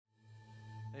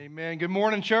Amen. Good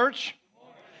morning, church.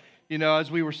 You know,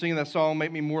 as we were singing that song,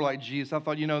 Make Me More Like Jesus, I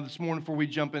thought, this morning before we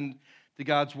jump into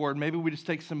God's Word, maybe we just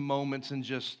take some moments and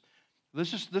let's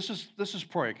just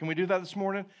pray. Can we do that this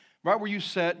morning? Right where you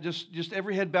sit, just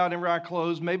every head bowed, every eye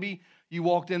closed. Maybe you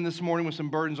walked in this morning with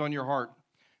some burdens on your heart.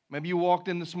 Maybe you walked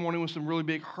in this morning with some really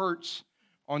big hurts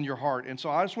on your heart. And so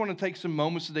I just want to take some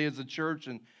moments today as a church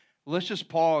and let's just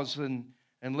pause and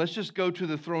let's just go to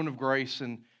the throne of grace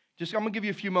and I'm going to give you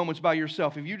a few moments by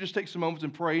yourself. If you just take some moments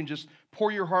and pray and just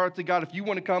pour your heart out to God. If you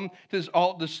want to come to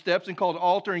the steps and call it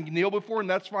altar and kneel before, and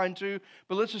that's fine too.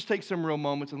 But let's just take some real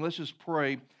moments and let's just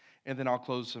pray, and then I'll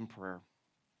close in prayer.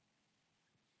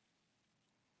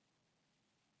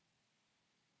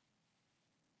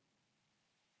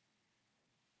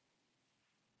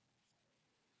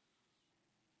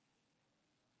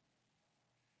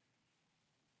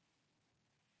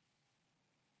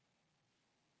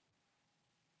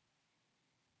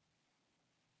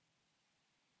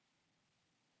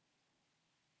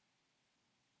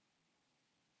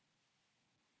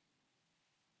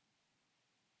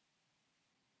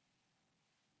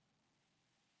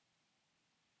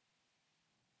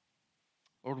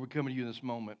 Lord, we come to you in this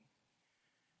moment.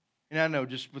 And I know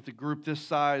just with the group this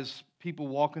size, people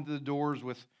walking through the doors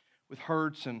with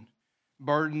hurts and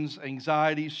burdens,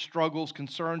 anxieties, struggles,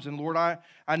 concerns. And Lord, I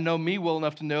know me well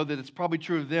enough to know that it's probably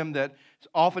true of them that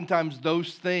oftentimes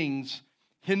those things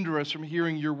hinder us from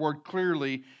hearing your word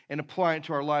clearly and applying it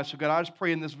to our lives. So God, I just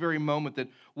pray in this very moment that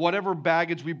whatever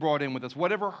baggage we brought in with us,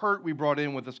 whatever hurt we brought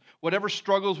in with us, whatever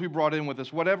struggles we brought in with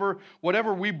us, whatever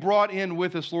we brought in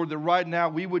with us, Lord, that right now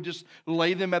we would just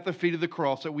lay them at the feet of the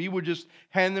cross, that we would just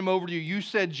hand them over to you. You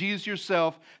said, Jesus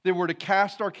yourself, that we're to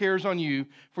cast our cares on you,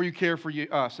 for you care for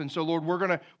us. And so, Lord, we're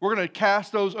gonna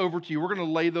cast those over to you. We're going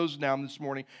to lay those down this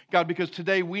morning, God, because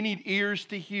today we need ears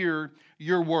to hear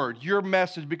your word, your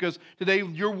message, because today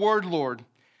your word, Lord,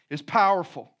 is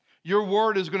powerful. Your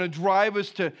word is going to drive us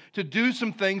to do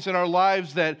some things in our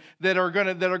lives that are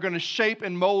going to shape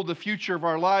and mold the future of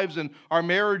our lives and our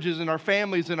marriages and our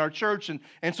families and our church.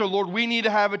 And so, Lord, we need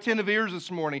to have attentive ears this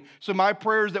morning. So my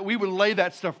prayer is that we would lay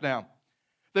that stuff down.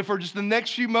 That for just the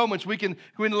next few moments we can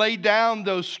lay down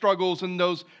those struggles and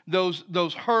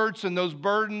those hurts and those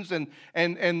burdens and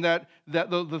that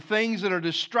the things that are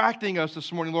distracting us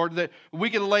this morning, Lord, that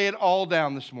we can lay it all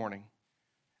down this morning.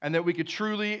 And that we could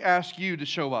truly ask you to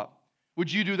show up.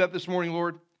 Would you do that this morning,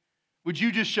 Lord? Would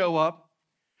you just show up?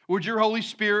 Would your Holy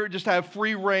Spirit just have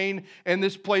free reign in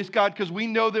this place, God? Because we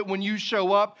know that when you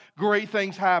show up, great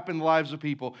things happen in the lives of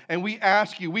people. And we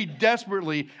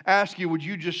desperately ask you, would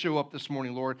you just show up this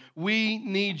morning, Lord? We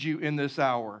need you in this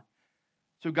hour.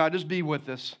 So God, just be with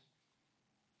us.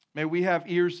 May we have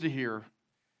ears to hear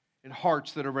and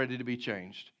hearts that are ready to be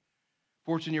changed.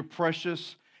 For it's in your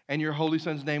precious and your Holy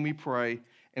Son's name we pray.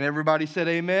 And everybody said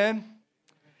amen.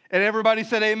 And everybody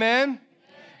said amen.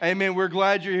 Amen. We're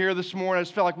glad you're here this morning. I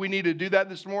just felt like we need to do that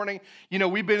this morning. You know,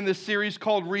 we've been in this series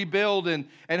called Rebuild, and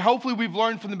hopefully we've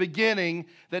learned from the beginning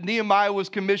that Nehemiah was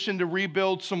commissioned to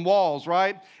rebuild some walls,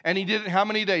 right? And he did it in how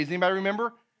many days? Anybody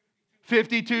remember?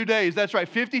 52 days. That's right.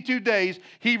 52 days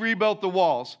he rebuilt the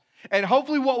walls. And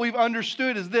hopefully what we've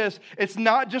understood is this. It's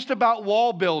not just about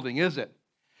wall building, is it?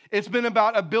 It's been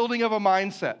about a building of a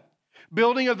mindset.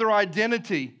 Building of their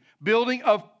identity, building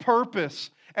of purpose,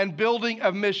 and building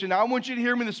of mission. Now, I want you to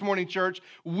hear me this morning, church.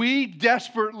 We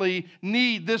desperately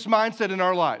need this mindset in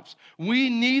our lives. We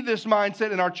need this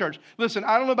mindset in our church. Listen,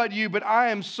 I don't know about you, but I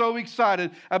am so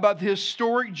excited about the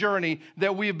historic journey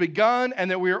that we have begun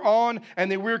and that we are on and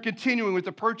that we're continuing with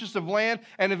the purchase of land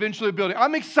and eventually building.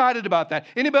 I'm excited about that.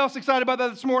 Anybody else excited about that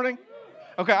this morning?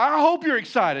 Okay, I hope you're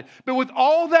excited. But with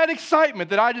all that excitement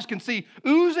that I just can see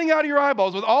oozing out of your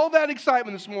eyeballs, with all that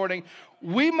excitement this morning,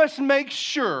 we must make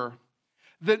sure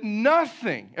that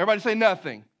nothing, everybody say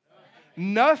nothing,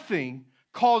 nothing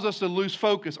calls us to lose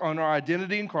focus on our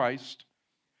identity in Christ,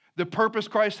 the purpose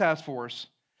Christ has for us,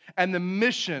 and the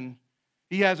mission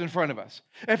He has in front of us.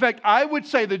 In fact, I would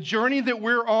say the journey that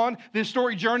we're on, the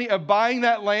historic journey of buying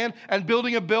that land and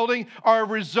building a building, are a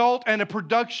result and a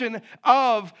production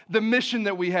of the mission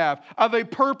that we have, of a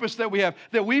purpose that we have,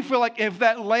 that we feel like if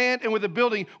that land and with the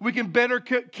building, we can better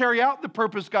carry out the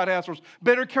purpose God has for us,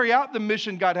 better carry out the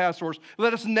mission God has for us.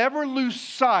 Let us never lose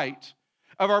sight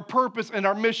of our purpose and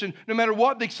our mission, no matter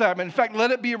what the excitement. In fact,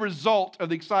 let it be a result of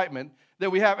the excitement that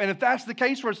we have. And if that's the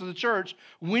case for us as a church,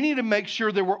 we need to make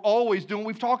sure that we're always doing what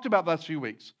we've talked about the last few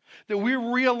weeks, that we're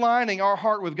realigning our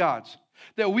heart with God's,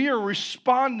 that we are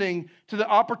responding to the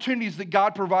opportunities that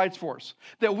God provides for us,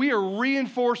 that we are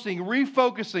reinforcing,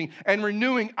 refocusing, and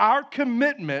renewing our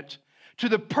commitment to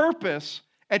the purpose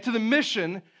and to the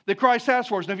mission that Christ has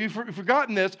for us. Now, if you've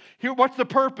forgotten this, here, what's the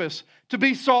purpose? To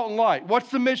be salt and light. What's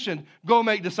the mission? Go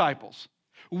make disciples.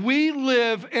 We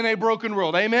live in a broken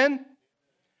world. Amen?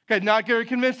 Okay, not very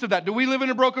convinced of that. Do we live in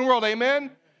a broken world?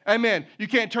 Amen? Amen. You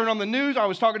can't turn on the news. I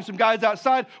was talking to some guys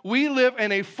outside. We live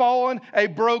in a fallen, a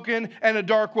broken, and a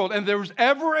dark world. And if there's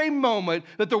ever a moment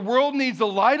that the world needs the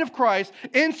light of Christ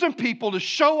in some people to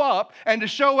show up and to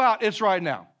show out, it's right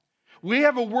now. We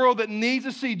have a world that needs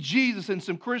to see Jesus in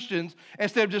some Christians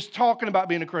instead of just talking about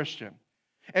being a Christian.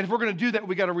 And if we're going to do that,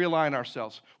 we've got to realign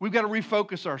ourselves. We've got to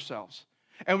refocus ourselves.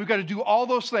 And we've got to do all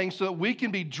those things so that we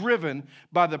can be driven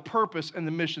by the purpose and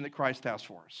the mission that Christ has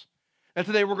for us. And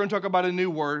today we're going to talk about a new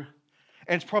word,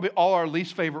 and it's probably all our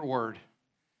least favorite word.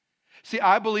 See,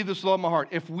 I believe this with all my heart.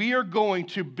 If we are going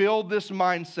to build this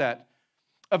mindset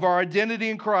of our identity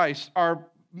in Christ, our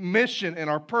mission and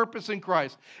our purpose in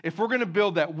Christ, if we're going to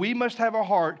build that, we must have a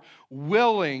heart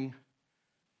willing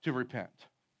to repent.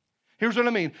 Here's what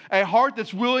I mean. A heart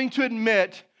that's willing to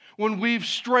admit when we've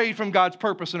strayed from God's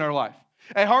purpose in our life.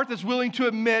 A heart that's willing to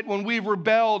admit when we've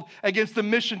rebelled against the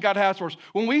mission God has for us.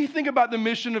 When we think about the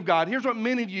mission of God, here's what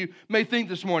many of you may think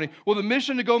this morning. Well, the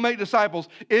mission to go make disciples,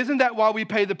 isn't that why we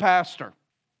pay the pastor?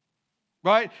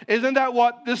 Right? Isn't that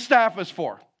what this staff is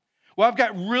for? Well, I've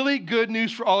got really good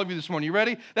news for all of you this morning. You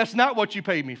ready? That's not what you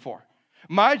paid me for.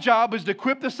 My job is to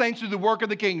equip the saints to do the work of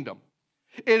the kingdom.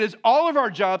 It is all of our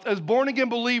jobs as born-again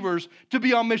believers to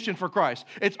be on mission for Christ.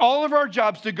 It's all of our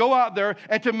jobs to go out there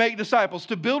and to make disciples,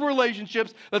 to build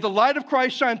relationships, let the light of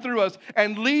Christ shine through us,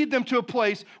 and lead them to a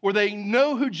place where they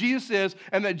know who Jesus is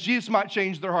and that Jesus might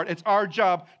change their heart. It's our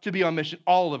job to be on mission,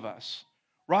 all of us,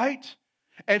 right?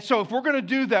 And so if we're going to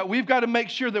do that, we've got to make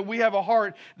sure that we have a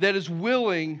heart that is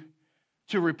willing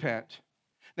to repent.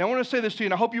 Now, I want to say this to you,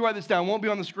 and I hope you write this down. It won't be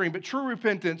on the screen, but true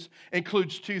repentance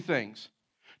includes two things.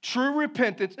 True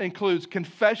repentance includes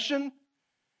confession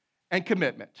and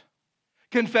commitment.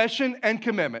 Confession and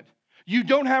commitment. You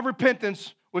don't have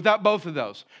repentance without both of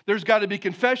those. There's got to be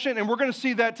confession, and we're going to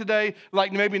see that today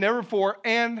like maybe never before,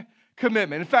 and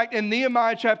commitment. In fact, in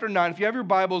Nehemiah chapter 9, if you have your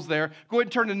Bibles there, go ahead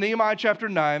and turn to Nehemiah chapter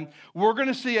 9. We're going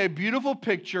to see a beautiful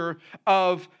picture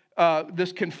of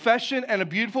this confession and a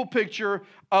beautiful picture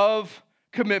of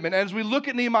commitment. As we look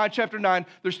at Nehemiah chapter 9,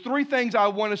 there's three things I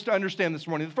want us to understand this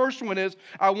morning. The first one is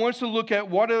I want us to look at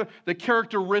what are the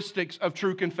characteristics of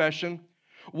true confession,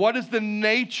 what is the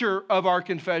nature of our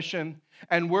confession,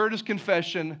 and where does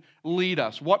confession lead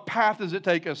us? What path does it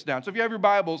take us down? So if you have your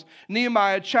Bibles,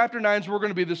 Nehemiah chapter 9 is where we're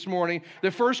going to be this morning.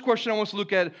 The first question I want us to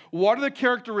look at, what are the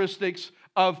characteristics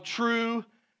of true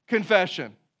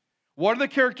confession? What are the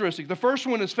characteristics? The first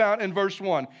one is found in verse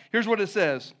 1. Here's what it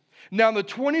says. Now, on the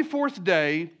 24th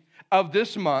day of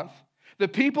this month, the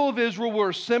people of Israel were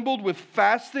assembled with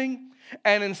fasting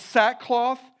and in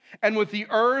sackcloth and with the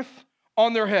earth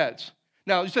on their heads.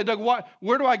 Now, you say, Doug,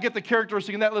 where do I get the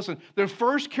characteristic in that? Listen, the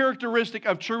first characteristic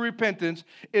of true repentance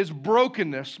is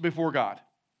brokenness before God.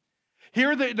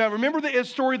 Now remember the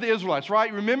story of the Israelites,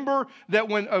 right? Remember that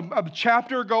when a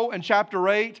chapter ago in chapter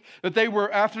 8, that they were,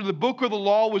 after the book of the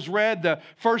law was read, the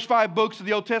first 5 books of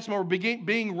the Old Testament were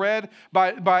being read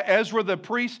by Ezra the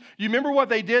priest. You remember what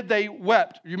they did? They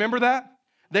wept. You remember that?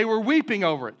 They were weeping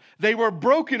over it. They were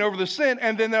broken over the sin,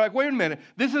 and then they're like, wait a minute,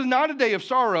 this is not a day of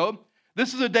sorrow.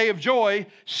 This is a day of joy.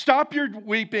 Stop your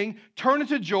weeping, turn it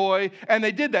to joy, and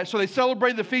they did that. So they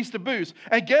celebrated the Feast of Booths.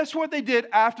 And guess what they did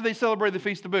after they celebrated the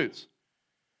Feast of Booths?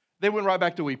 They went right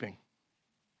back to weeping.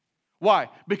 Why?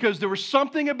 Because there was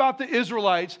something about the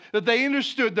Israelites that they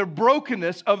understood the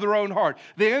brokenness of their own heart.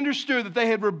 They understood that they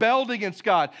had rebelled against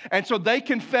God. And so they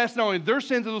confessed not only their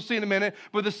sins, as we'll see in a minute,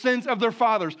 but the sins of their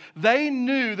fathers. They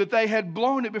knew that they had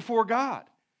blown it before God.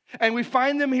 And we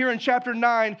find them here in chapter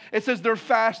 9. It says they're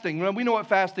fasting. Well, we know what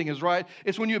fasting is, right?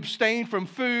 It's when you abstain from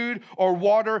food or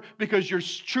water because you're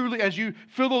truly, as you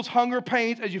feel those hunger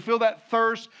pains, as you feel that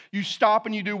thirst, you stop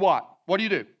and you do what? What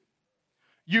do?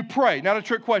 You pray. Not a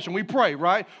trick question. We pray,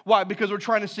 right? Why? Because we're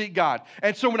trying to seek God.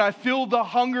 And so when I feel the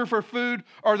hunger for food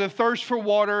or the thirst for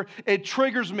water, it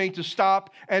triggers me to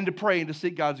stop and to pray and to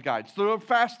seek God's guidance. So they're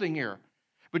fasting here.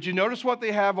 But you notice what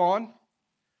they have on?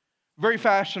 Very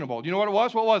fashionable. Do you know what it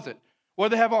was? What was it? What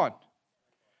did they have on?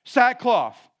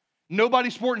 Sackcloth.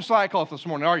 Nobody's sporting sackcloth this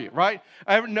morning, are you? Right?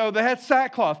 No, they had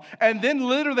sackcloth. And then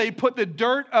literally they put the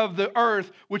dirt of the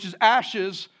earth, which is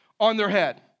ashes, on their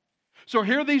head. So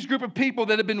here are these group of people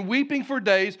that have been weeping for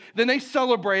days, then they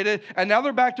celebrated, and now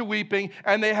they're back to weeping,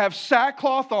 and they have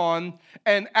sackcloth on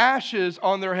and ashes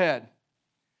on their head.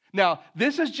 Now,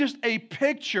 this is just a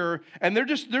picture, and they're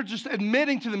just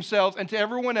admitting to themselves and to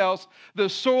everyone else the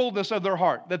soiledness of their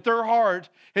heart, that their heart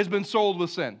has been soiled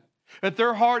with sin. that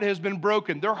their heart has been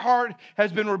broken. Their heart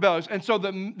has been rebellious. And so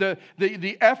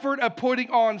the effort of putting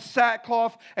on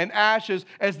sackcloth and ashes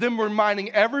as them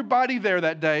reminding everybody there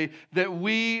that day that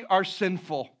we are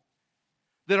sinful,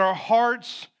 that our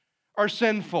hearts are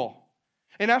sinful.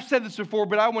 And I've said this before,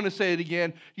 but I want to say it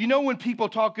again. You know when people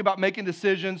talk about making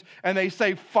decisions and they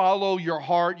say, follow your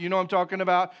heart, you know what I'm talking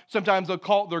about? Sometimes they'll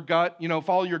call it their gut,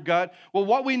 follow your gut. Well,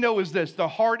 what we know is this. The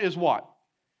heart is what?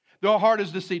 The heart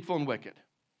is deceitful and wicked.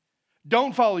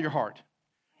 Don't follow your heart.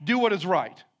 Do what is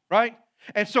right?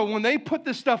 And so when they put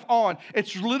this stuff on,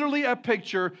 it's literally a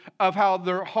picture of how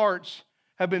their hearts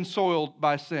have been soiled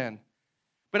by sin.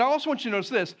 But I also want you to notice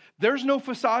this. There's no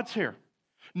facades here.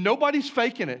 Nobody's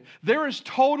faking it. There is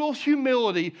total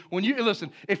humility when you,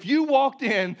 listen, if you walked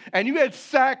in and you had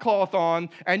sackcloth on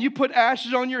and you put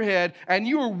ashes on your head and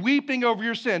you were weeping over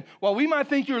your sin, while we might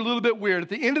think you're a little bit weird, at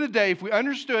the end of the day, if we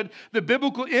understood the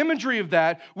biblical imagery of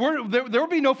that, there would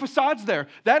be no facades there.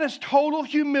 That is total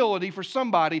humility for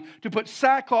somebody to put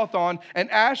sackcloth on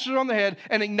and ashes on the head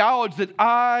and acknowledge that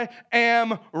I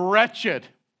am wretched.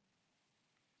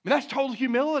 That's total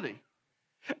humility.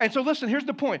 And so listen, here's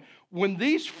the point. When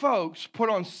these folks put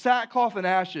on sackcloth and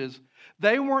ashes,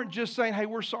 they weren't just saying, hey,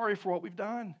 we're sorry for what we've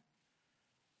done.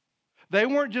 They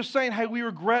weren't just saying, hey, we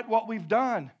regret what we've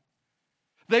done.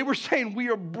 They were saying we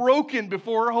are broken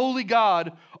before a holy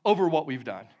God over what we've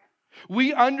done.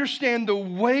 We understand the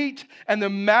weight and the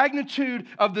magnitude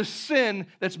of the sin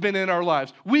that's been in our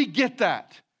lives. We get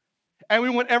that. And we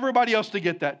want everybody else to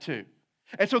get that too.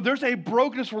 And so there's a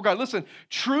brokenness for God. Listen,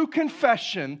 true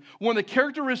confession, one of the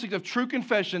characteristics of true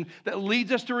confession that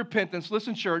leads us to repentance,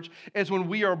 listen, church, is when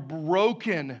we are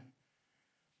broken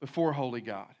before holy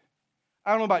God. I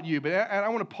don't know about you, but I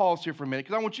want to pause here for a minute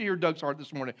because I want you to hear Doug's heart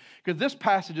this morning because this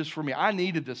passage is for me. I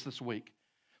needed this week.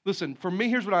 Listen, for me,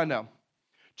 here's what I know.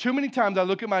 Too many times I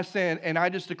look at my sin and I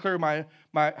just declare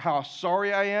how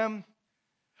sorry I am,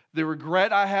 the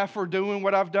regret I have for doing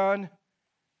what I've done.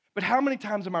 But how many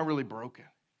times am I really broken?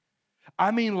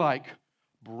 I mean like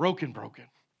broken.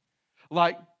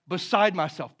 Like beside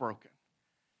myself broken.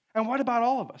 And what about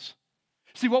all of us?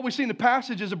 See, what we see in the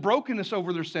passage is a brokenness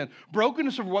over their sin,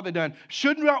 brokenness over what they've done.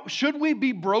 Should we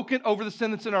be broken over the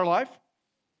sin that's in our life?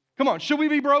 Come on, should we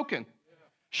be broken?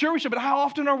 Sure we should, but how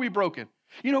often are we broken?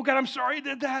 God, I'm sorry I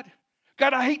did that.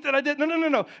 God, I hate that I did.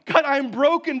 No. God, I'm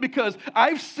broken because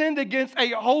I've sinned against a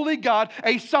holy God,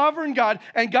 a sovereign God.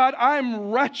 And God,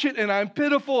 I'm wretched and I'm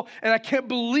pitiful and I can't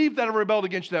believe that I rebelled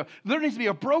against you. There needs to be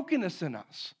a brokenness in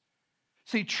us.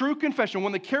 See, true confession,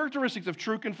 one of the characteristics of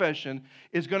true confession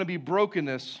is going to be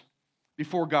brokenness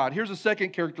before God. Here's a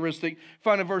second characteristic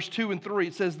found in verse 2 and 3.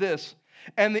 It says this,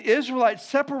 and the Israelites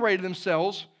separated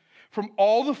themselves from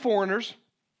all the foreigners,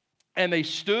 and they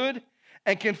stood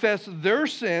and confessed their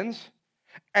sins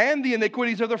and the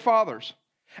iniquities of their fathers.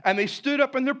 And they stood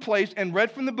up in their place and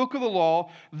read from the book of the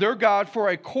law, their God, for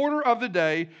a quarter of the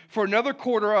day. For another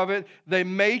quarter of it, they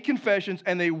made confessions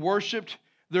and they worshiped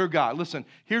their God. Listen,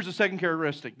 here's the second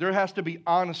characteristic. There has to be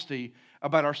honesty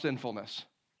about our sinfulness.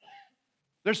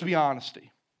 There's to be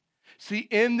honesty. See,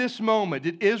 in this moment,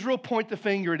 did Israel point the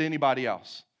finger at anybody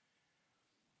else?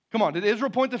 Come on, did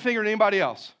Israel point the finger at anybody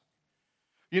else?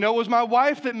 It was my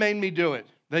wife that made me do it.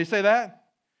 They say that?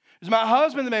 It was my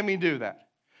husband that made me do that.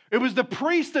 It was the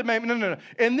priest that made me. No.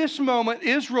 In this moment,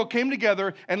 Israel came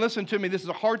together, and listen to me, this is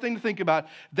a hard thing to think about.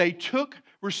 They took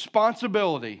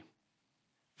responsibility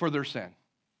for their sin.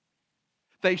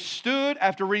 They stood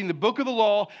after reading the book of the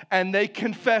law, and they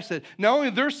confessed it. Not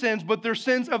only their sins, but their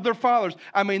sins of their fathers.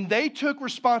 They took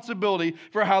responsibility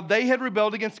for how they had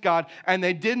rebelled against God, and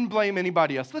they didn't blame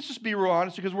anybody else. Let's just be real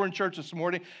honest, because we're in church this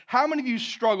morning. How many of you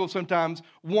struggle sometimes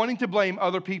wanting to blame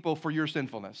other people for your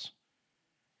sinfulness?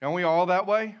 Aren't we all that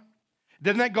way?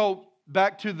 Doesn't that go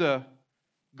back to the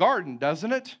garden,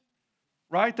 doesn't it?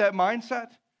 Right, that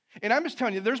mindset? And I'm just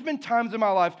telling you, there's been times in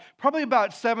my life, probably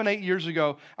about 7-8 years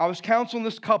ago, I was counseling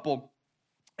this couple.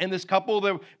 And this couple,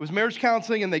 it was marriage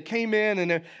counseling, and they came in,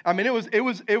 and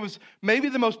it was maybe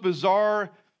the most bizarre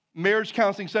marriage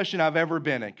counseling session I've ever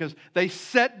been in, because they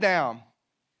sat down,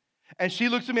 and she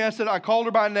looks at me. I called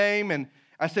her by name, and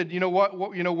I said, you know what?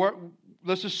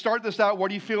 Let's just start this out.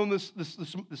 What are you feeling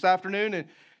this afternoon? And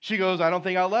she goes, I don't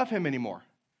think I love him anymore.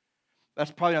 That's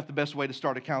probably not the best way to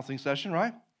start a counseling session,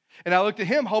 right? And I looked at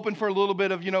him hoping for a little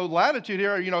bit of, latitude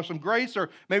here, some grace or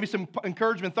maybe some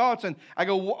encouragement thoughts. And I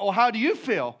go, well, how do you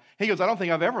feel? He goes, I don't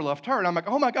think I've ever loved her. And I'm like,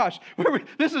 oh my gosh,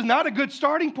 this is not a good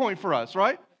starting point for us,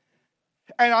 right?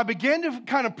 And I began to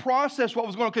kind of process what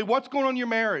was going on. Okay, what's going on in your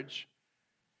marriage?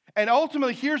 And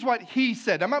ultimately, here's what he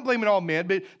said. I'm not blaming all men,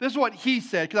 but this is what he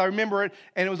said, because I remember it,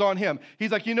 and it was on him.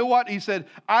 He's like, you know what? He said,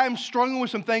 I'm struggling with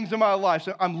some things in my life.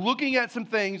 So I'm looking at some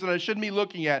things that I shouldn't be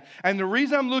looking at. And the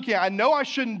reason I'm looking at, I know I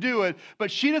shouldn't do it,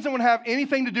 but she doesn't want to have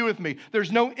anything to do with me.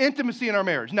 There's no intimacy in our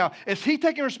marriage. Now, is he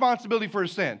taking responsibility for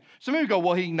his sin? Some of you go,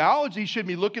 well, he acknowledged he shouldn't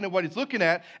be looking at what he's looking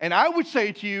at. And I would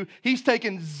say to you, he's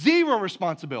taking zero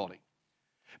responsibility.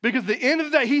 Because at the end of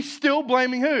the day, he's still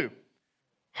blaming who?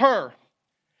 Her.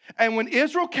 And when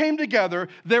Israel came together,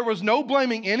 there was no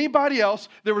blaming anybody else.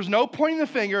 There was no pointing the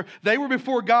finger. They were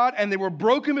before God, and they were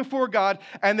broken before God,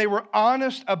 and they were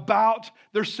honest about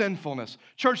their sinfulness.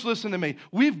 Church, listen to me.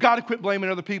 We've got to quit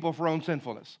blaming other people for our own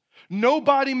sinfulness.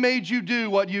 Nobody made you do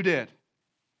what you did.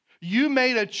 You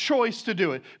made a choice to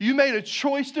do it. You made a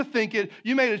choice to think it.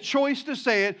 You made a choice to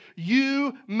say it.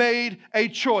 You made a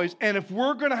choice. And if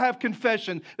we're going to have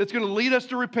confession that's going to lead us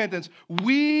to repentance,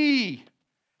 we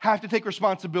have to take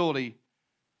responsibility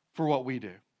for what we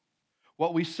do,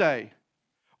 what we say,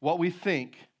 what we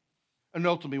think, and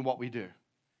ultimately what we do.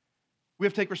 We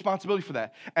have to take responsibility for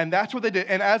that. And that's what they did.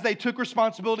 And as they took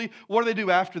responsibility, what do they do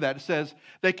after that? It says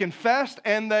they confessed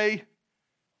and they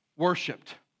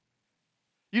worshiped.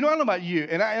 You know, I don't know about you,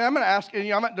 and I'm going to ask, and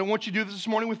I don't want you to do this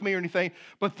morning with me or anything,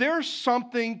 but there's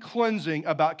something cleansing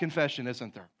about confession,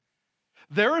 isn't there?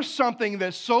 There is something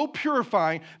that's so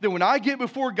purifying that when I get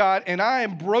before God and I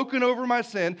am broken over my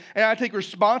sin and I take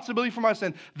responsibility for my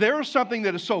sin, there is something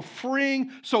that is so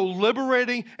freeing, so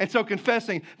liberating, and so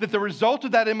confessing that the result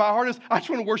of that in my heart is I just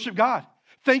want to worship God.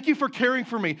 Thank you for caring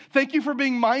for me. Thank you for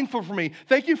being mindful for me.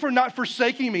 Thank you for not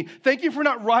forsaking me. Thank you for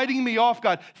not writing me off,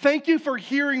 God. Thank you for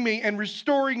hearing me and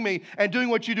restoring me and doing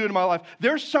what you do in my life.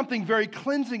 There's something very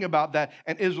cleansing about that,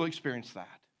 and Israel experienced that.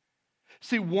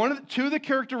 See, two of the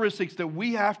characteristics that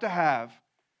we have to have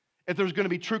if there's going to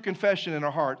be true confession in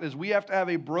our heart is we have to have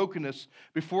a brokenness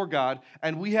before God,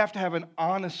 and we have to have an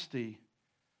honesty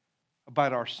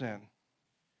about our sin.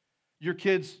 Your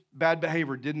kid's bad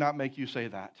behavior did not make you say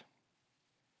that.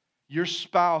 Your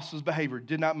spouse's behavior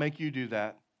did not make you do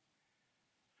that.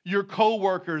 Your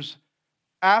co-worker's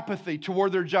apathy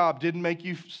toward their job didn't make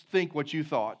you think what you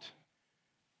thought.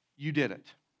 You did it.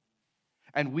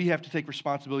 And we have to take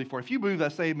responsibility for it. If you believe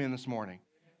that, say amen this morning.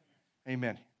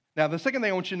 Amen. Now, the second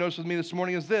thing I want you to notice with me this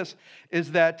morning is this,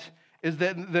 is that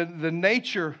the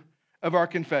nature of our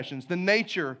confessions, the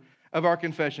nature of our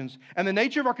confessions. And the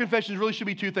nature of our confessions really should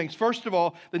be two things. First of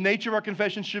all, the nature of our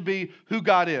confessions should be who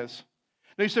God is.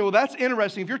 Now you say, well, that's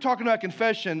interesting. If you're talking about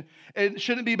confession, it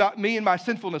shouldn't be about me and my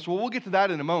sinfulness. Well, we'll get to that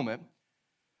in a moment.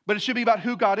 But it should be about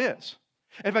who God is.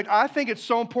 In fact, I think it's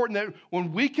so important that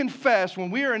when we confess,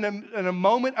 when we are in a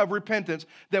moment of repentance,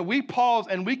 that we pause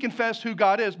and we confess who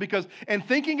God is, because in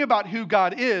thinking about who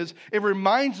God is, it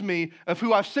reminds me of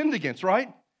who I've sinned against,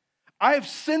 right? I have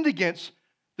sinned against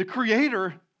the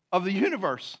creator of the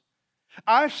universe.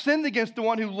 I've sinned against the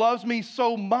one who loves me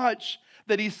so much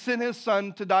that he sent his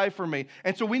son to die for me.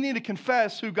 And so we need to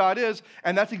confess who God is,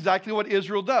 and that's exactly what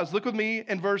Israel does. Look with me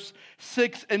in verse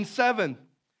 6 and 7.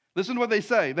 Listen to what they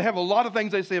say. They have a lot of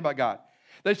things they say about God.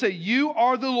 They say, you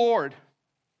are the Lord,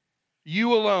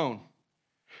 you alone.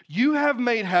 You have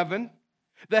made heaven,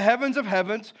 the heavens of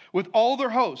heavens, with all their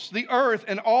hosts, the earth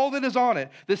and all that is on it,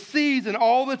 the seas and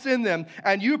all that's in them,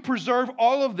 and you preserve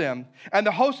all of them. And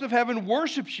the host of heaven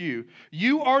worships you.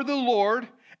 You are the Lord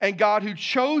and God who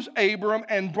chose Abram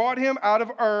and brought him out of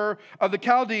Ur of the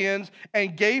Chaldeans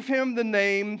and gave him the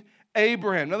name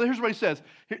Abraham. Now here's what he says.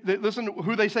 Listen to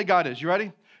who they say God is. You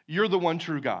ready? You're the one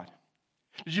true God.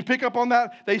 Did you pick up on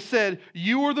that? They said,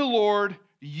 you are the Lord,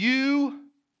 you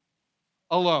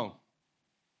alone.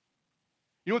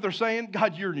 You know what they're saying?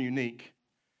 God, you're unique.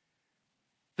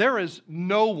 There is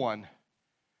no one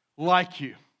like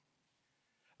you.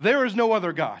 There is no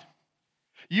other God.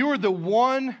 You are the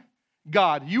one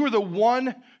God. You are the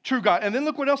one true God. And then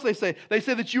look what else they say. They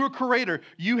say that you are creator.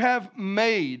 You have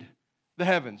made the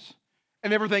heavens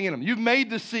and everything in them. You've made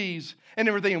the seas and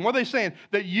everything. And what are they saying?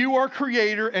 That you are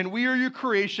creator and we are your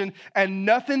creation and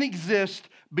nothing exists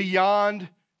beyond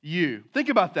you. Think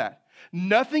about that.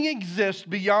 Nothing exists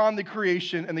beyond the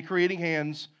creation and the creating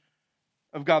hands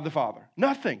of God the Father.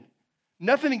 Nothing.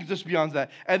 Nothing exists beyond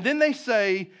that. And then they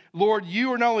say, Lord,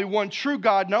 you are not only one true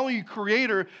God, not only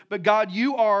creator, but God,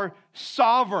 you are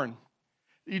sovereign.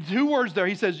 Two words there.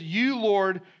 He says, you,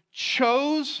 Lord,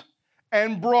 chose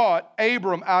and brought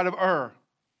Abram out of Ur.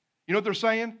 You know what they're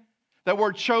saying? That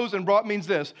word chose and brought means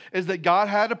this, is that God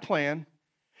had a plan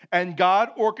and God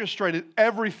orchestrated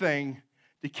everything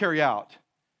to carry out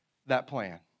that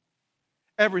plan.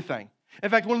 Everything. In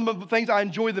fact, one of the things I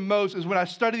enjoy the most is when I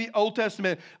study the Old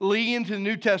Testament, leading into the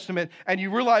New Testament, and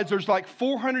you realize there's like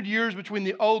 400 years between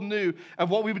the old and new of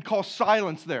what we would call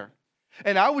silence there.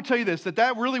 And I would tell you this,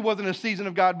 that really wasn't a season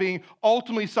of God being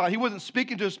ultimately silent. He wasn't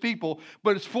speaking to his people,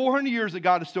 but it's 400 years that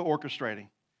God is still orchestrating.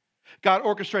 God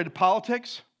orchestrated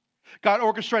politics. God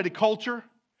orchestrated culture.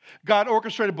 God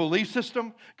orchestrated belief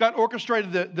system. God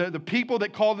orchestrated the people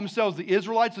that call themselves the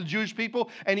Israelites, the Jewish people,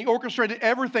 and he orchestrated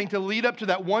everything to lead up to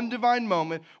that one divine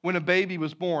moment when a baby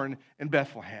was born in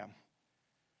Bethlehem.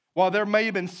 While there may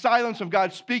have been silence of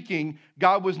God speaking,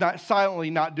 God was not silently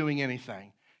not doing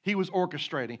anything. He was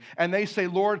orchestrating. And they say,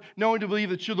 Lord, not only to believe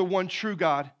that you're the one true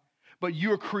God, but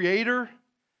you're creator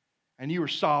and you are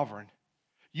sovereign.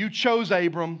 You chose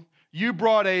Abram, you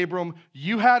brought Abram,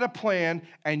 you had a plan,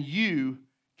 and you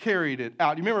carried it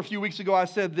out. You remember a few weeks ago I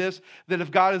said this, that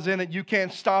if God is in it, you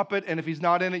can't stop it, and if he's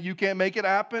not in it, you can't make it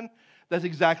happen? That's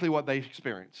exactly what they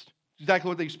experienced. Exactly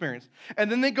what they experienced.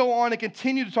 And then they go on and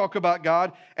continue to talk about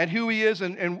God and who he is.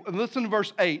 And listen to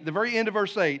verse 8, the very end of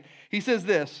verse 8. He says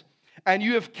this, and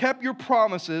you have kept your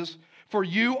promises, for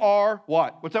you are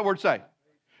what? What's that word say?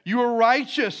 You are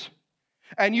righteous.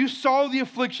 And you saw the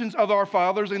afflictions of our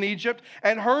fathers in Egypt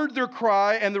and heard their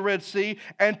cry and the Red Sea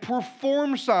and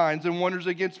performed signs and wonders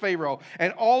against Pharaoh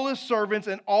and all his servants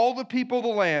and all the people of the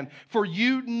land. For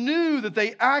you knew that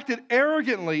they acted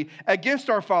arrogantly against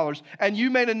our fathers, and you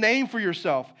made a name for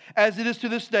yourself, as it is to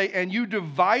this day. And you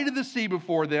divided the sea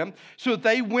before them, so that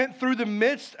they went through the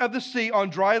midst of the sea on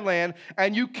dry land,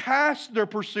 and you cast their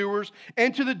pursuers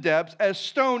into the depths as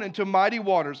stone into mighty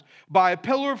waters. By a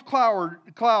pillar of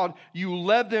cloud you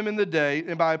led them in the day,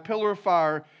 and by a pillar of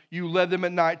fire you led them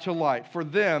at night to light, for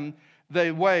them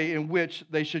the way in which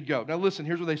they should go. Now listen,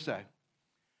 here's what they say.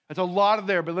 It's a lot of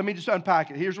there, but let me just unpack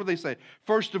it. Here's what they say.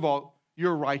 First of all,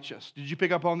 you're righteous. Did you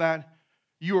pick up on that?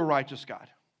 You are righteous, God.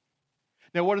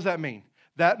 Now what does that mean?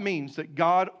 That means that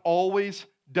God always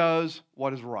does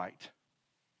what is right.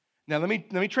 Now let me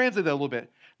translate that a little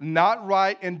bit. Not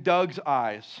right in Doug's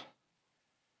eyes.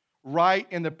 Right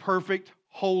in the perfect,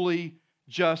 holy,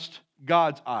 just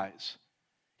God's eyes.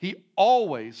 He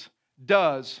always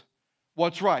does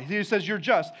what's right. He says, you're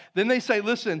just. Then they say,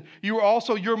 listen,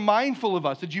 you're mindful of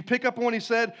us. Did you pick up on what he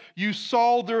said? You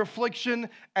saw their affliction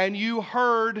and you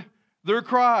heard their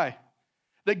cry.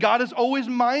 That God is always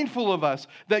mindful of us.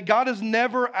 That God is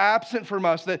never absent from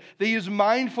us. That he is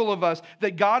mindful of us.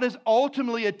 That God is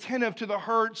ultimately attentive to the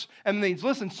hurts and needs.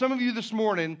 Listen, some of you this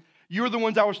morning, you're the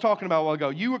ones I was talking about a while ago.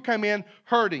 You came in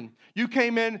hurting. You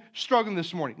came in struggling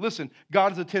this morning. Listen,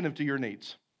 God is attentive to your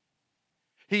needs.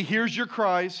 He hears your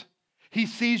cries. He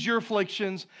sees your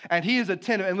afflictions, and he is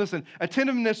attentive. And listen,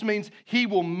 attentiveness means he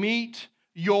will meet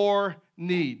your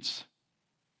needs.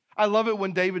 I love it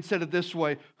when David said it this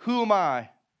way, who am I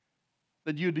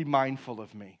that you'd be mindful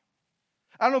of me?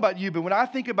 I don't know about you, but when I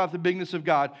think about the bigness of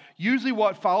God, usually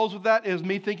what follows with that is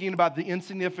me thinking about the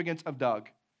insignificance of Doug.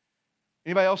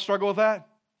 Anybody else struggle with that?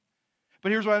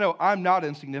 But here's what I know. I'm not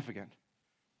insignificant.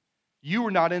 You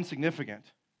are not insignificant.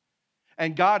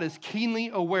 And God is keenly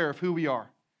aware of who we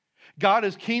are. God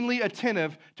is keenly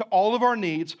attentive to all of our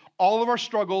needs, all of our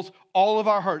struggles, all of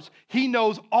our hurts. He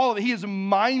knows all of it. He is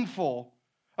mindful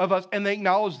of us, and they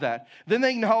acknowledge that. Then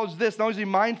they acknowledge this. Not only is he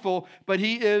mindful, but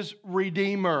he is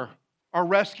Redeemer, our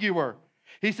rescuer.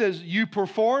 He says, you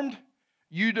performed,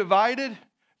 you divided,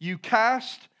 you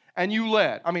cast, and you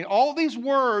led. I mean, all these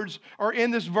words are in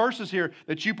this verses here,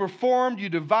 that you performed, you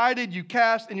divided, you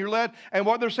cast, and you led. And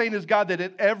what they're saying is, God, that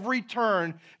at every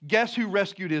turn, guess who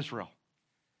rescued Israel?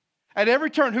 At every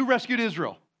turn, who rescued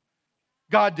Israel?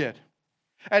 God did.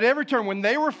 At every turn, when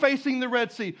they were facing the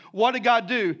Red Sea, what did God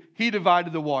do? He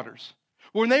divided the waters.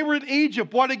 When they were in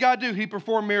Egypt, what did God do? He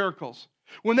performed miracles.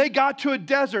 When they got to a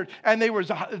desert and they were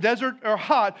desert or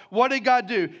hot, what did God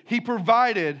do? He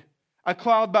provided a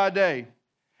cloud by day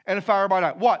and a fire by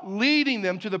night. What? Leading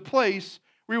them to the place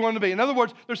where we wanted to be. In other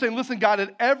words, they're saying, listen, God,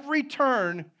 at every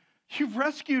turn, you've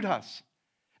rescued us.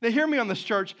 Now, hear me on this,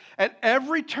 church. At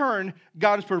every turn,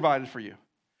 God has provided for you.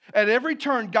 At every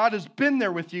turn, God has been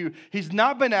there with you. He's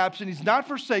not been absent. He's not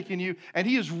forsaken you. And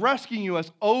he is rescuing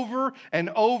us over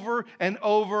and over and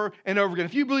over and over again.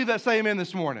 If you believe that, say amen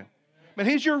this morning. But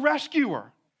he's your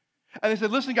rescuer. And they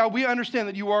said, listen, God, we understand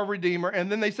that you are a redeemer.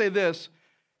 And then they say this,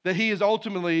 that he is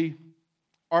ultimately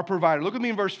our provider. Look at me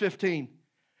in verse 15.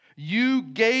 You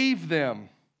gave them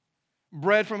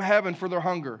bread from heaven for their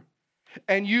hunger,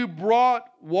 and you brought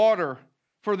water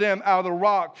for them out of the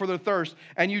rock for their thirst,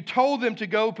 and you told them to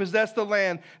go possess the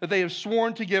land that they have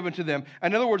sworn to give unto them.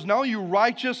 In other words, not only are you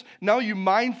righteous, not only are you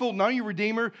mindful, not only are you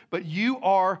redeemer, but you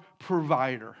are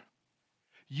provider.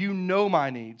 You know my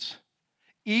needs.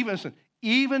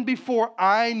 even before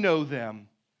I know them,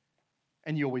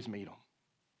 and you always meet them.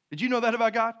 Did you know that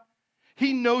about God?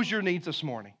 He knows your needs this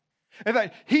morning. In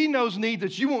fact, He knows needs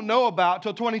that you won't know about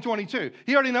till 2022.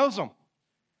 He already knows them.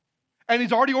 And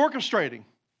He's already orchestrating.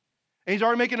 And He's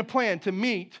already making a plan to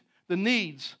meet the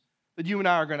needs that you and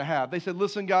I are going to have. They said,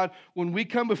 listen, God, when we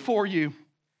come before you,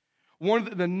 one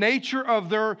of the nature of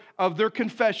their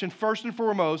confession, first and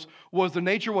foremost, was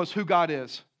who God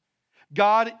is.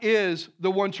 God is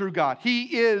the one true God.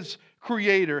 He is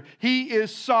creator. He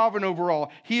is sovereign over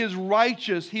all. He is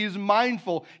righteous. He is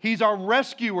mindful. He's our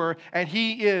rescuer, and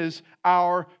He is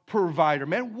our provider.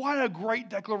 Man, what a great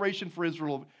declaration for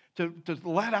Israel to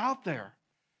let out there.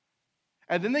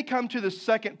 And then they come to the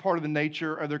second part of the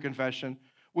nature of their confession,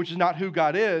 which is not who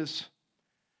God is,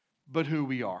 but who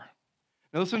we are.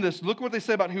 Now listen to this. Look what they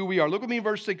say about who we are. Look with me in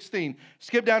verse 16.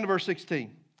 Skip down to verse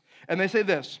 16. And they say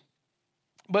this,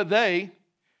 but they,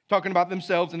 talking about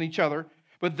themselves and each other,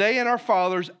 but they and our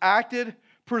fathers acted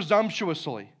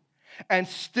presumptuously and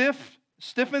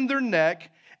stiffened their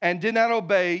neck and did not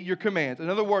obey your commands. In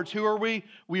other words, who are we?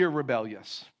 We are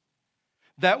rebellious.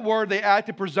 That word, they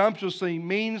acted presumptuously,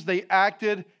 means they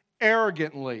acted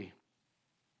arrogantly.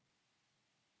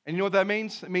 And you know what that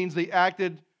means? It means they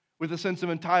acted with a sense of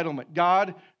entitlement.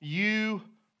 God, you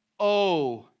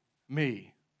owe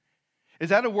me. Is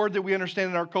that a word that we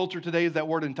understand in our culture today? Is that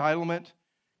word entitlement?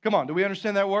 Come on, do we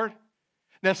understand that word?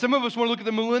 Now, some of us want to look at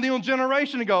the millennial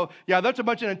generation and go, yeah, that's a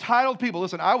bunch of entitled people.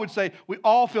 Listen, I would say we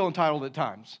all feel entitled at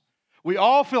times. We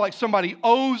all feel like somebody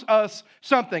owes us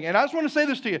something. And I just want to say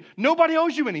this to you. Nobody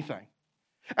owes you anything.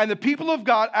 And the people of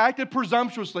God acted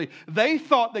presumptuously. They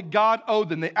thought that God owed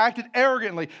them. They acted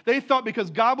arrogantly. They thought because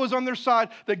God was on their side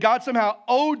that God somehow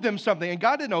owed them something. And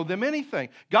God didn't owe them anything.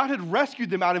 God had rescued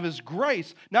them out of His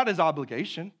grace, not His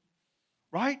obligation.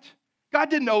 Right? God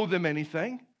didn't owe them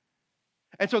anything.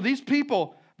 And so these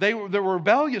people, they were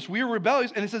rebellious. We were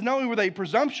rebellious. And it says not only were they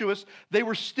presumptuous, they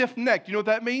were stiff-necked. You know what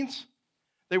that means?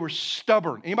 They were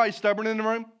stubborn. Anybody stubborn in the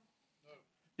room?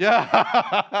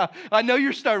 Yeah, I know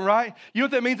you're stubborn, right? You know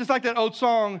what that means? It's like that old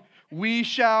song, we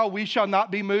shall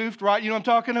not be moved, right? You know what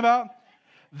I'm talking about?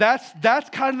 That's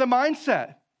kind of the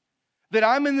mindset, that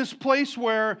I'm in this place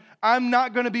where I'm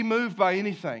not going to be moved by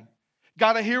anything.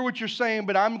 God, I hear what you're saying,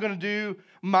 but I'm going to do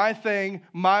my thing,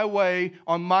 my way,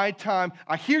 on my time.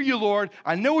 I hear you, Lord.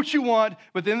 I know what you want,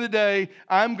 but at the end of the day,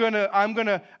 I'm going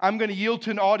to yield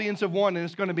to an audience of one, and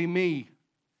it's going to be me.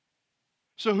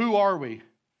 So who are we?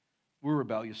 We're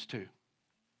rebellious too.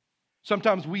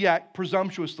 Sometimes we act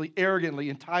presumptuously,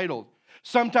 arrogantly, entitled.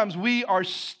 Sometimes we are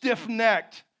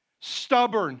stiff-necked,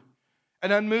 stubborn,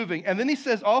 and unmoving. And then he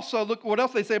says also, look what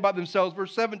else they say about themselves,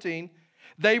 verse 17.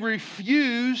 They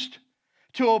refused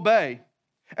to obey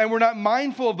and were not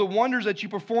mindful of the wonders that you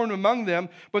performed among them,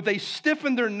 but they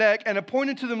stiffened their neck and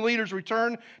appointed to them leaders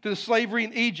return to the slavery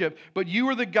in Egypt. But you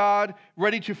are the God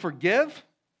ready to forgive,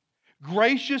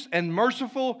 gracious and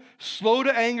merciful, slow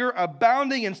to anger,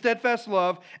 abounding in steadfast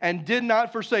love, and did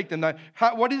not forsake them. Now,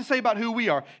 what does it say about who we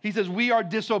are? He says we are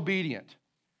disobedient.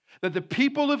 That the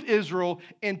people of Israel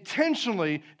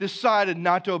intentionally decided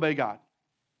not to obey God.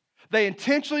 They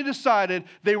intentionally decided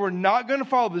they were not going to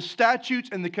follow the statutes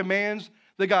and the commands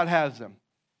that God has them.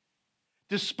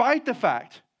 Despite the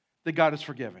fact that God is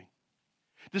forgiving.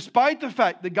 Despite the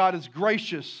fact that God is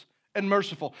gracious and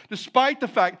merciful. Despite the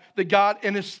fact that God,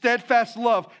 in His steadfast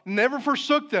love, never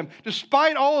forsook them.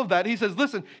 Despite all of that, He says,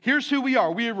 listen, here's who we are.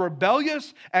 We are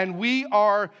rebellious and we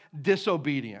are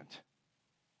disobedient.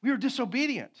 We are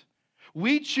disobedient.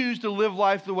 We choose to live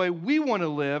life the way we want to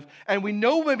live, and we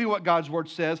know maybe what God's Word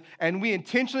says, and we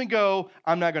intentionally go,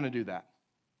 I'm not going to do that.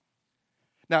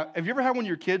 Now, have you ever had one of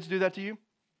your kids do that to you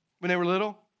when they were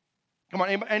little? Come on,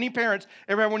 any parents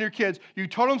ever had one of your kids, you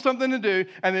told them something to do,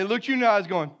 and they looked you in the eyes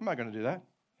going, I'm not going to do that.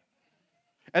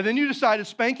 And then you decided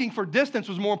spanking for distance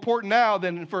was more important now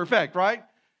than for effect, right?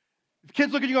 If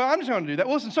kids look at you and go, I'm just going to do that.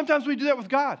 Well, listen, sometimes we do that with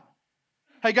God.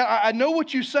 Hey, God, I know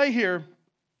what you say here.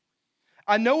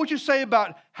 I know what you say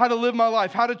about how to live my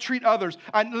life, how to treat others.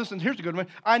 Listen, here's a good one.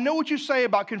 I know what you say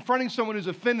about confronting someone who's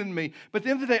offended me, but at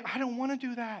the end of the day, I don't want to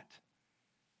do that.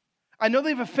 I know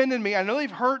they've offended me. I know they've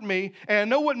hurt me. And I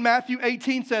know what Matthew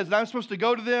 18 says, that I'm supposed to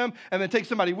go to them and then take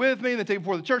somebody with me and then take them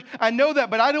before the church. I know that,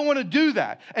 but I don't want to do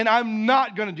that. And I'm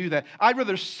not going to do that. I'd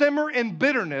rather simmer in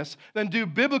bitterness than do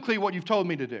biblically what you've told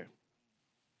me to do.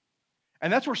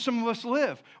 And that's where some of us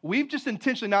live. We've just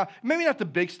intentionally, now, maybe not the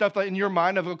big stuff in your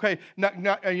mind of, okay, I'm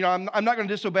not going to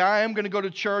disobey. I am going to go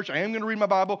to church. I am going to read my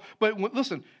Bible. But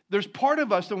listen, there's part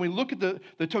of us, when we look at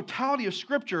the totality of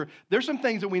Scripture, there's some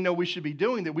things that we know we should be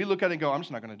doing that we look at and go, I'm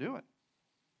just not going to do it.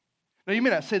 Now, you may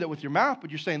not say that with your mouth, but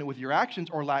you're saying it with your actions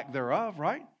or lack thereof,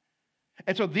 right?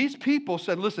 And so these people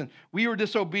said, listen, we were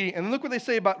disobedient. And look what they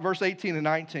say about verse 18 and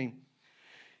 19.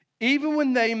 Even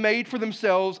when they made for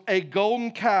themselves a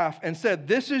golden calf and said,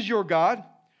 this is your God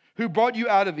who brought you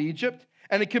out of Egypt,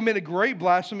 and had committed great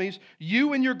blasphemies,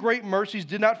 you in your great mercies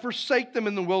did not forsake them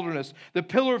in the wilderness. The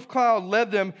pillar of cloud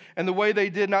led them, and the way they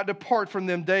did not depart from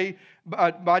them day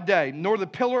by day, nor the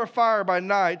pillar of fire by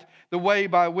night, the way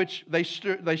by which they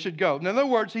should go. In other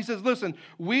words, he says, listen,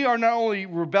 we are not only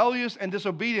rebellious and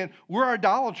disobedient, we're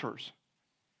idolaters.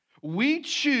 We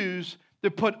choose to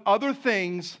put other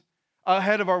things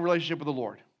ahead of our relationship with the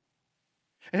Lord.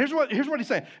 And here's what he's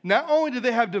saying. Not only did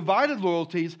they have divided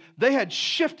loyalties, they had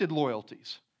shifted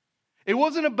loyalties. It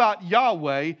wasn't about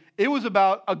Yahweh, it was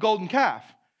about a golden calf.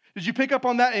 Did you pick up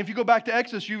on that? And if you go back to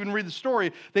Exodus, you even read the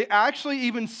story. They actually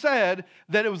even said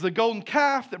that it was the golden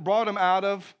calf that brought them out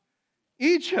of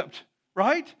Egypt,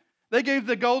 right? They gave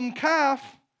the golden calf,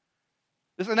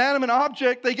 this inanimate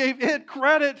object, they gave it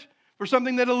credit for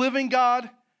something that a living God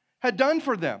had done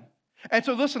for them. And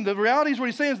so listen, the reality is what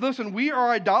he's saying is, listen, we are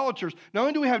idolaters. Not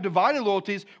only do we have divided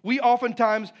loyalties, we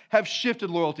oftentimes have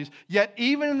shifted loyalties. Yet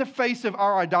even in the face of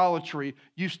our idolatry,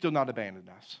 you've still not abandoned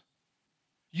us.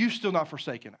 You've still not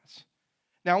forsaken us.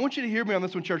 Now, I want you to hear me on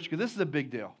this one, church, because this is a big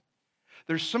deal.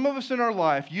 There's some of us in our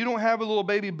life, you don't have a little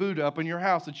baby Buddha up in your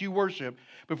house that you worship,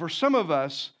 but for some of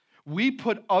us, we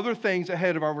put other things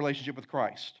ahead of our relationship with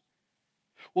Christ.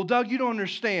 Well, Doug, you don't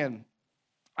understand.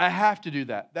 I have to do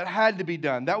that. That had to be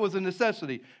done. That was a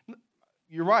necessity.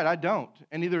 You're right, I don't.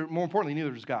 And more importantly,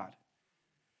 neither does God.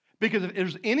 Because if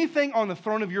there's anything on the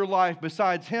throne of your life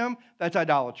besides Him, that's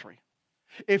idolatry.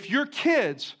 If your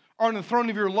kids are on the throne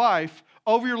of your life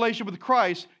over your relationship with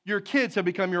Christ, your kids have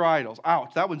become your idols.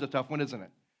 Ouch, that one's a tough one, isn't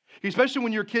it? Especially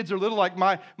when your kids are little, like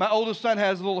my oldest son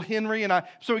has a little Henry, and I'm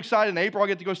so excited. In April, I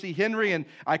get to go see Henry, and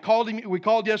we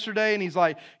called yesterday, and he's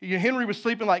like, Henry was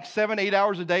sleeping like 7-8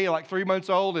 hours a day, like 3 months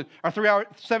old, or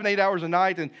 7-8 hours a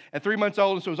night, and at 3 months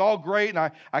old, and so it was all great,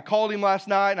 and I called him last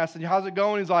night, and I said, how's it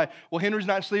going? He's like, well, Henry's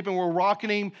not sleeping. We're rocking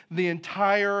him the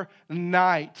entire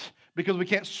night, because we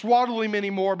can't swaddle him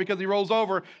anymore because he rolls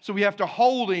over, so we have to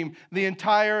hold him the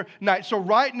entire night. So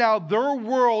right now, their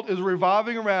world is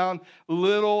revolving around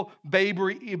little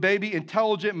baby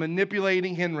intelligent,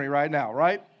 manipulating Henry right now,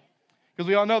 right? Because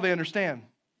we all know they understand.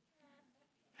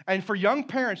 And for young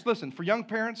parents, listen,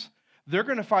 they're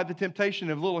going to fight the temptation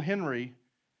of little Henry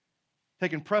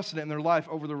taking precedent in their life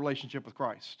over the relationship with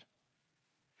Christ.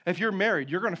 If you're married,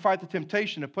 you're going to fight the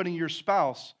temptation of putting your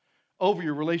spouse over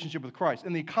your relationship with Christ.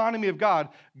 In the economy of God,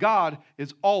 God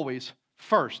is always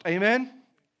first. Amen?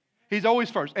 He's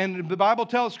always first. And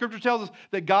the Scripture tells us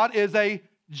that God is a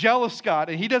jealous God,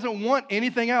 and He doesn't want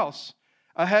anything else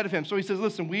ahead of Him. So He says,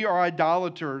 listen, we are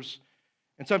idolaters,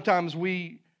 and sometimes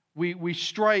we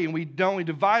stray, and we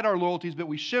divide our loyalties, but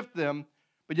we shift them,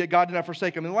 but yet God did not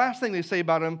forsake them. And the last thing they say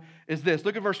about Him is this.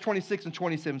 Look at verse 26 and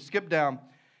 27. Skip down.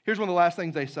 Here's one of the last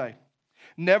things they say.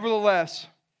 Nevertheless,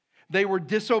 they were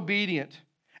disobedient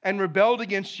and rebelled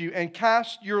against you and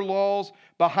cast your laws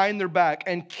behind their back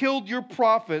and killed your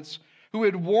prophets who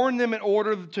had warned them in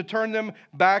order to turn them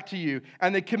back to you.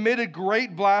 And they committed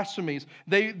great blasphemies.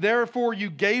 Therefore, you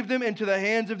gave them into the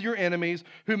hands of your enemies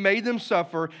who made them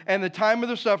suffer. And the time of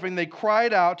their suffering, they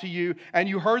cried out to you, and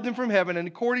you heard them from heaven. And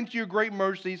according to your great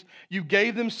mercies, you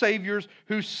gave them saviors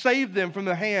who saved them from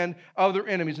the hand of their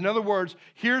enemies. In other words,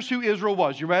 here's who Israel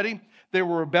was. You ready? They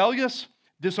were rebellious,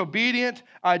 disobedient,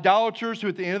 idolaters who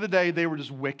at the end of the day, they were just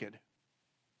wicked.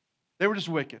 They were just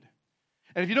wicked.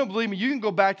 And if you don't believe me, you can go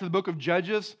back to the book of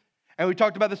Judges, and we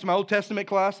talked about this in my Old Testament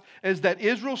class, is that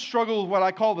Israel struggled with what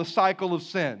I call the cycle of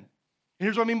sin. And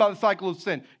here's what I mean by the cycle of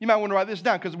sin. You might want to write this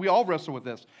down because we all wrestle with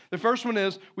this. The first one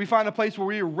is we find a place where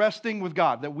we are resting with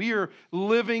God, that we are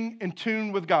living in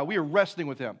tune with God. We are resting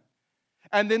with Him.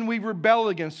 And then we rebel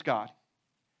against God.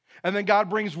 And then God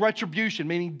brings retribution,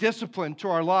 meaning discipline to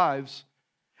our lives.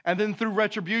 And then through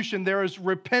retribution, there is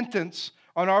repentance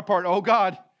on our part. Oh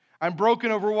God, I'm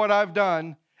broken over what I've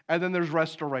done. And then there's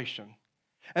restoration.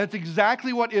 And it's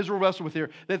exactly what Israel wrestled with here.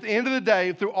 That at the end of the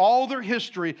day, through all their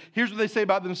history, here's what they say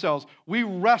about themselves. We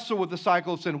wrestle with the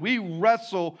cycle of sin. We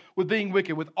wrestle with being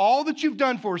wicked. With all that you've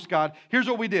done for us, God, here's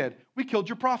what we did. We killed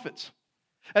your prophets.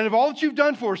 And of all that you've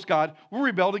done for us, God, we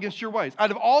rebelled against your ways.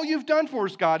 Out of all you've done for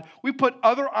us, God, we put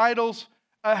other idols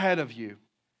ahead of you.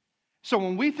 So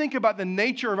when we think about the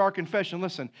nature of our confession,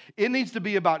 listen, it needs to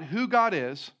be about who God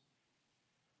is,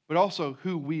 but also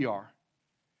who we are.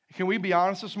 Can we be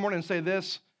honest this morning and say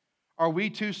this? Are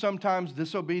we too sometimes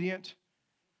disobedient?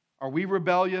 Are we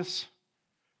rebellious?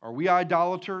 Are we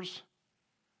idolaters?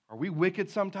 Are we wicked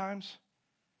sometimes?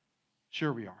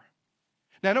 Sure we are.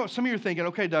 Now, I know some of you are thinking,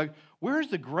 okay, Doug, where's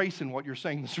the grace in what you're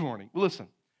saying this morning? Well, listen,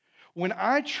 when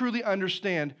I truly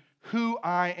understand who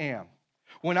I am,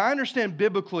 when I understand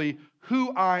biblically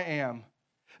who I am,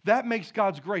 that makes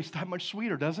God's grace that much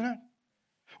sweeter, doesn't it?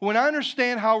 When I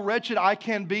understand how wretched I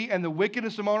can be and the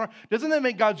wickedness of my own heart, doesn't that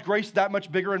make God's grace that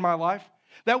much bigger in my life?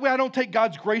 That way I don't take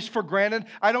God's grace for granted.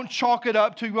 I don't chalk it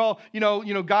up to, well,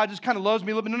 God just kind of loves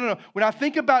me a little bit. No. When I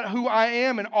think about who I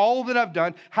am and all that I've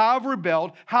done, how I've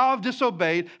rebelled, how I've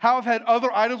disobeyed, how I've had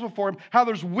other idols before Him, how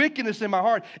there's wickedness in my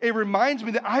heart, it reminds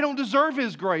me that I don't deserve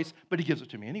His grace, but He gives it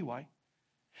to me anyway.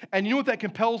 And you know what that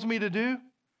compels me to do?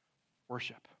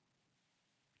 Worship.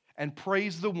 And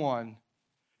praise the one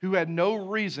who had no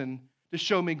reason to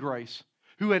show me grace,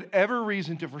 who had every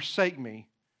reason to forsake me,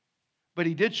 but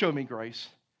He did show me grace,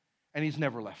 and He's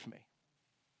never left me.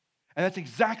 And that's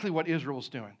exactly what Israel's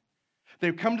doing.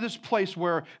 They've come to this place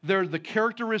where they're the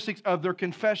characteristics of their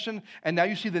confession, and now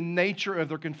you see the nature of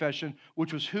their confession,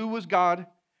 which was who was God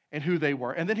and who they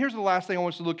were. And then here's the last thing I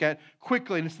want us to look at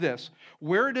quickly, and it's this.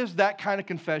 Where does that kind of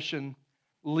confession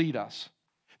lead us?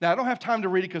 Now, I don't have time to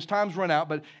read it because time's run out,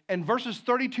 but in verses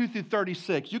 32 through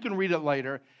 36, you can read it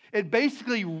later, it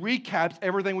basically recaps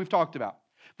everything we've talked about.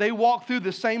 They walk through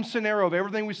the same scenario of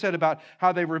everything we said about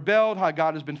how they rebelled, how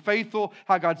God has been faithful,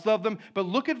 how God's loved them. But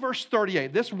look at verse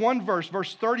 38. This one verse,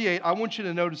 verse 38, I want you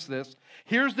to notice this.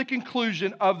 Here's the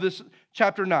conclusion of this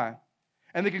chapter 9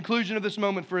 and the conclusion of this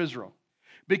moment for Israel.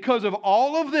 Because of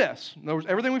all of this, in other words,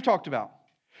 everything we've talked about,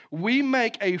 we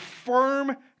make a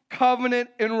firm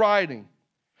covenant in writing.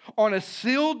 On a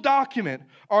sealed document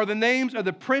are the names of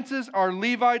the princes, our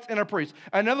Levites, and our priests.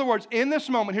 In other words, in this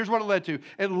moment, here's what it led to.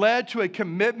 It led to a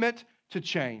commitment to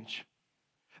change.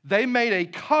 They made a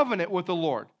covenant with the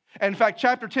Lord. And in fact,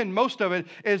 chapter 10, most of it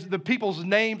is the people's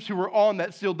names who were on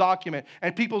that sealed document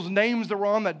and people's names that were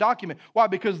on that document. Why?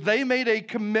 Because they made a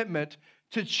commitment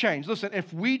to change. Listen,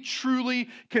 if we truly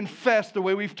confess the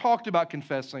way we've talked about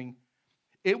confessing,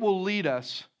 it will lead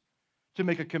us to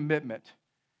make a commitment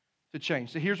to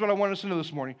change. So here's what I want us to know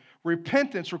this morning.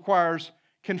 Repentance requires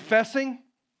confessing,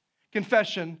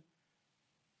 confession,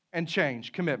 and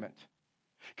change, commitment.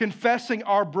 Confessing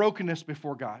our brokenness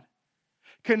before God.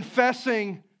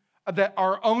 Confessing that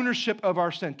our ownership of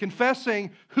our sin.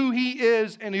 Confessing who He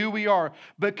is and who we are.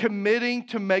 But committing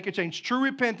to make a change. True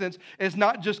repentance is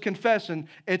not just confession,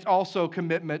 it's also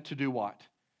commitment to do what?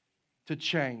 To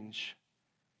change.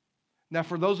 Now,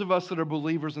 for those of us that are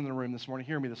believers in the room this morning,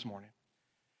 hear me this morning.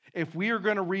 If we are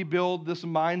going to rebuild this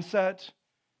mindset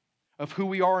of who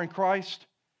we are in Christ,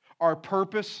 our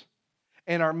purpose,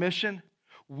 and our mission,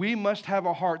 we must have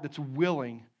a heart that's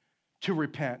willing to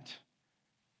repent.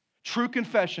 True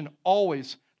confession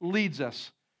always leads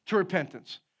us to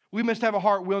repentance. We must have a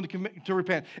heart willing to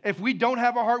repent. If we don't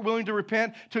have a heart willing to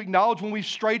repent, to acknowledge when we've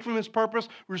strayed from His purpose,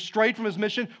 we're strayed from His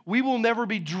mission, we will never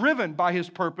be driven by His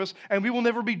purpose, and we will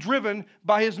never be driven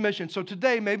by His mission. So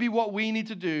today, maybe what we need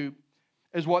to do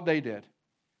is what they did.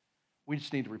 We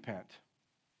just need to repent.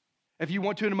 If you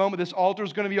want to in a moment, this altar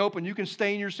is going to be open. You can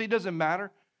stay in your seat. It doesn't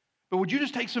matter. But would you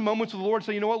just take some moments with the Lord and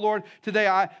say, you know what, Lord,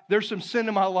 today there's some sin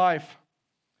in my life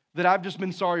that I've just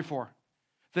been sorry for,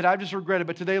 that I've just regretted.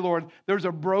 But today, Lord, there's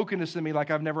a brokenness in me like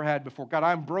I've never had before. God,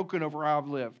 I'm broken over how I've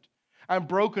lived. I'm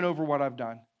broken over what I've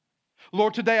done.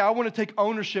 Lord, today I want to take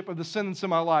ownership of the sin that's in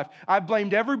my life. I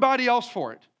blamed everybody else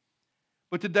for it.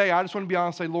 But today I just want to be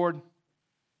honest and say, Lord,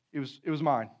 it was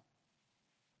mine.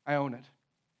 I own it.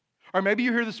 Or maybe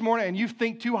you're here this morning and you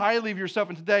think too highly of yourself,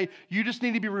 and today you just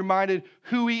need to be reminded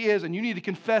who He is, and you need to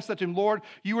confess that to Him. Lord,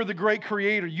 You are the great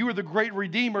creator. You are the great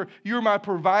redeemer. You are my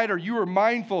provider. You are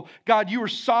mindful. God, You are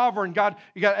sovereign. God,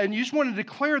 and you just want to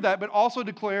declare that, but also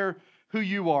declare who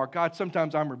You are. God,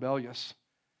 sometimes I'm rebellious.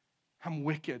 I'm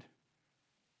wicked.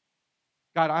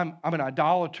 God, I'm an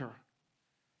idolater.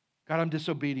 God, I'm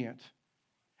disobedient.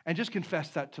 And just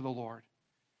confess that to the Lord.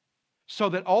 So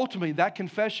that ultimately that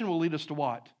confession will lead us to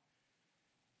what?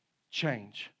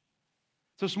 Change.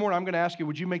 So this morning I'm going to ask you,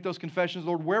 would you make those confessions,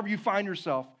 Lord, wherever you find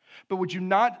yourself, but would you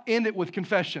not end it with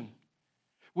confession?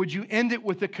 Would you end it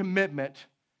with a commitment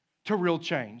to real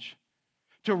change?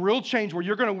 To real change where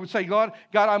you're going to say, God,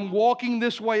 I'm walking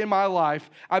this way in my life.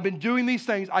 I've been doing these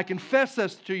things. I confess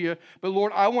this to You, but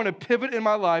Lord, I want to pivot in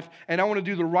my life and I want to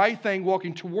do the right thing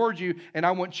walking towards You, and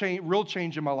I want real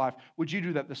change in my life. Would you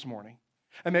do that this morning?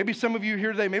 And maybe some of you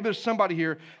here today, maybe there's somebody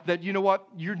here that, you know what,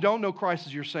 you don't know Christ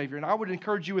as your Savior. And I would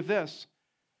encourage you with this.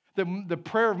 The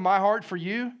prayer of my heart for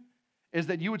you is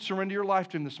that you would surrender your life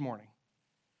to Him this morning.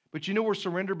 But you know where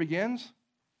surrender begins?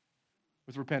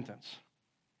 With repentance.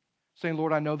 Saying,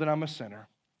 Lord, I know that I'm a sinner.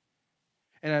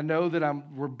 And I know that I'm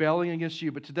rebelling against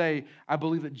you, but today I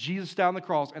believe that Jesus died on the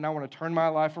cross, and I want to turn my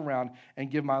life around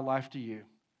and give my life to you.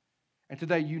 And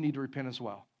today you need to repent as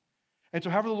well. And so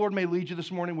however the Lord may lead you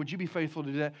this morning, would you be faithful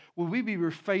to do that? Would we be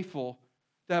faithful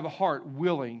to have a heart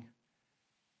willing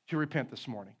to repent this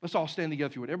morning? Let's all stand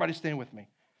together if you would. Everybody stand with me.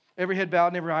 Every head bowed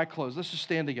and every eye closed. Let's just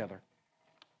stand together.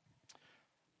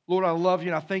 Lord, I love you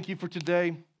and I thank you for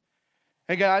today.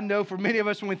 And God, I know for many of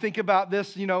us when we think about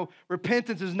this,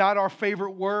 repentance is not our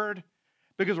favorite word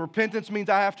because repentance means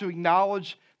I have to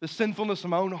acknowledge the sinfulness of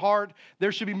my own heart.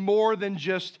 There should be more than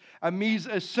just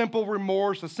a simple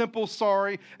remorse, a simple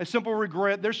sorry, a simple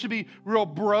regret. There should be real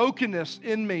brokenness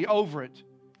in me over it.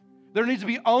 There needs to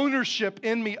be ownership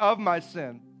in me of my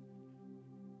sin.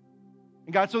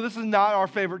 And God, so this is not our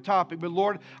favorite topic, but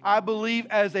Lord, I believe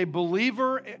as a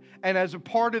believer and as a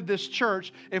part of this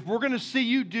church, if we're going to see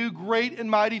you do great and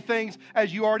mighty things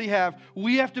as you already have,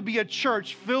 we have to be a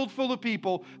church filled full of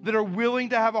people that are willing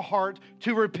to have a heart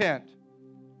to repent.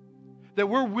 That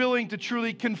we're willing to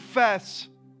truly confess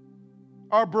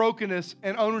our brokenness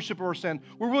and ownership of our sin.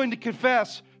 We're willing to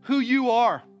confess who you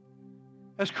are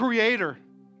as creator,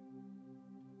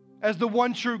 as the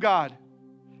one true God,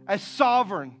 as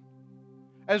sovereign,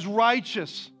 as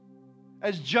righteous,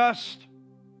 as just,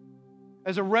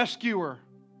 as a rescuer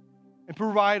and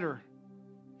provider,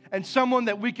 and someone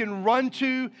that we can run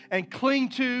to and cling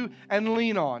to and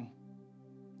lean on,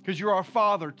 because you're our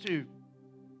Father too.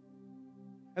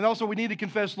 And also we need to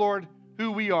confess, Lord,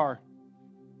 who we are.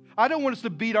 I don't want us to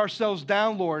beat ourselves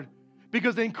down, Lord,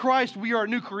 because in Christ we are a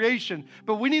new creation,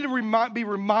 but we need to be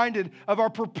reminded of our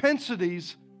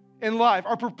propensities in life.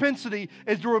 Our propensity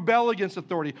is to rebel against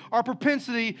authority. Our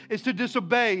propensity is to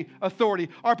disobey authority.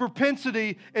 Our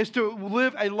propensity is to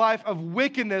live a life of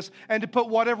wickedness and to put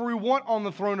whatever we want on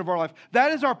the throne of our life.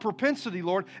 That is our propensity,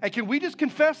 Lord. And can we just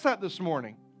confess that this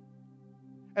morning?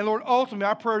 And Lord, ultimately,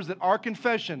 our prayer is that our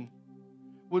confession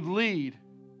would lead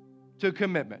to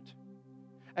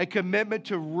a commitment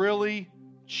to really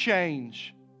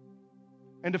change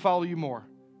and to follow you more.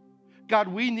 God,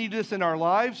 we need this in our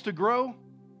lives to grow.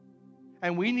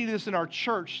 And we need this in our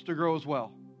church to grow as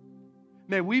well.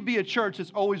 May we be a church that's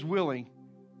always willing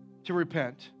to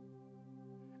repent.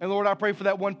 And Lord, I pray for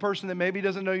that one person that maybe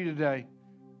doesn't know you today.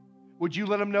 Would you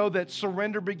let them know that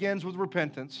surrender begins with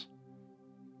repentance?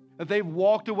 That they've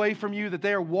walked away from you, that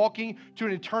they are walking to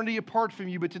an eternity apart from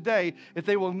you. But today, if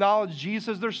they will acknowledge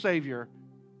Jesus as their Savior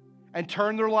and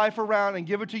turn their life around and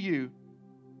give it to you,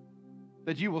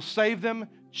 that you will save them,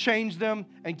 change them,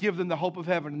 and give them the hope of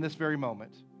heaven in this very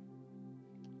moment.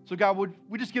 So God, would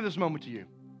we just give this moment to you?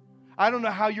 I don't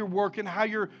know how you're working, how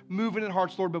you're moving in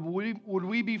hearts, Lord, but would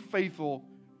we be faithful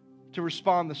to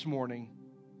respond this morning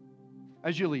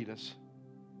as you lead us?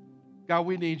 God,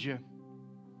 we need you.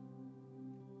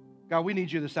 God, we need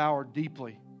you this hour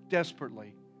deeply,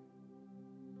 desperately.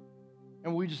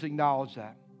 And we just acknowledge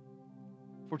that.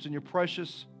 For it's in your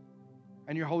precious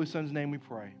and your Holy Son's name we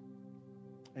pray.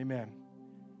 Amen.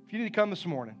 If you need to come this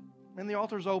morning, man, the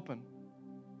altar's open.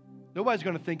 Nobody's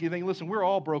going to think anything. Listen, we're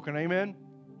all broken, amen?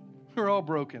 We're all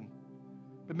broken.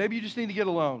 But maybe you just need to get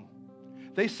alone.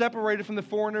 They separated from the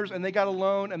foreigners and they got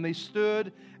alone and they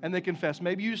stood and they confessed.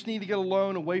 Maybe you just need to get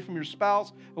alone, away from your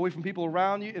spouse, away from people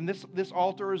around you, and this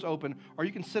altar is open. Or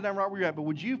you can sit down right where you're at. But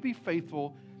would you be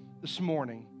faithful this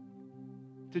morning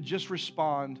to just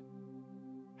respond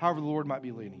however the Lord might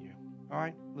be leading you? All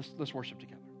right? Let's worship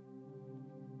together.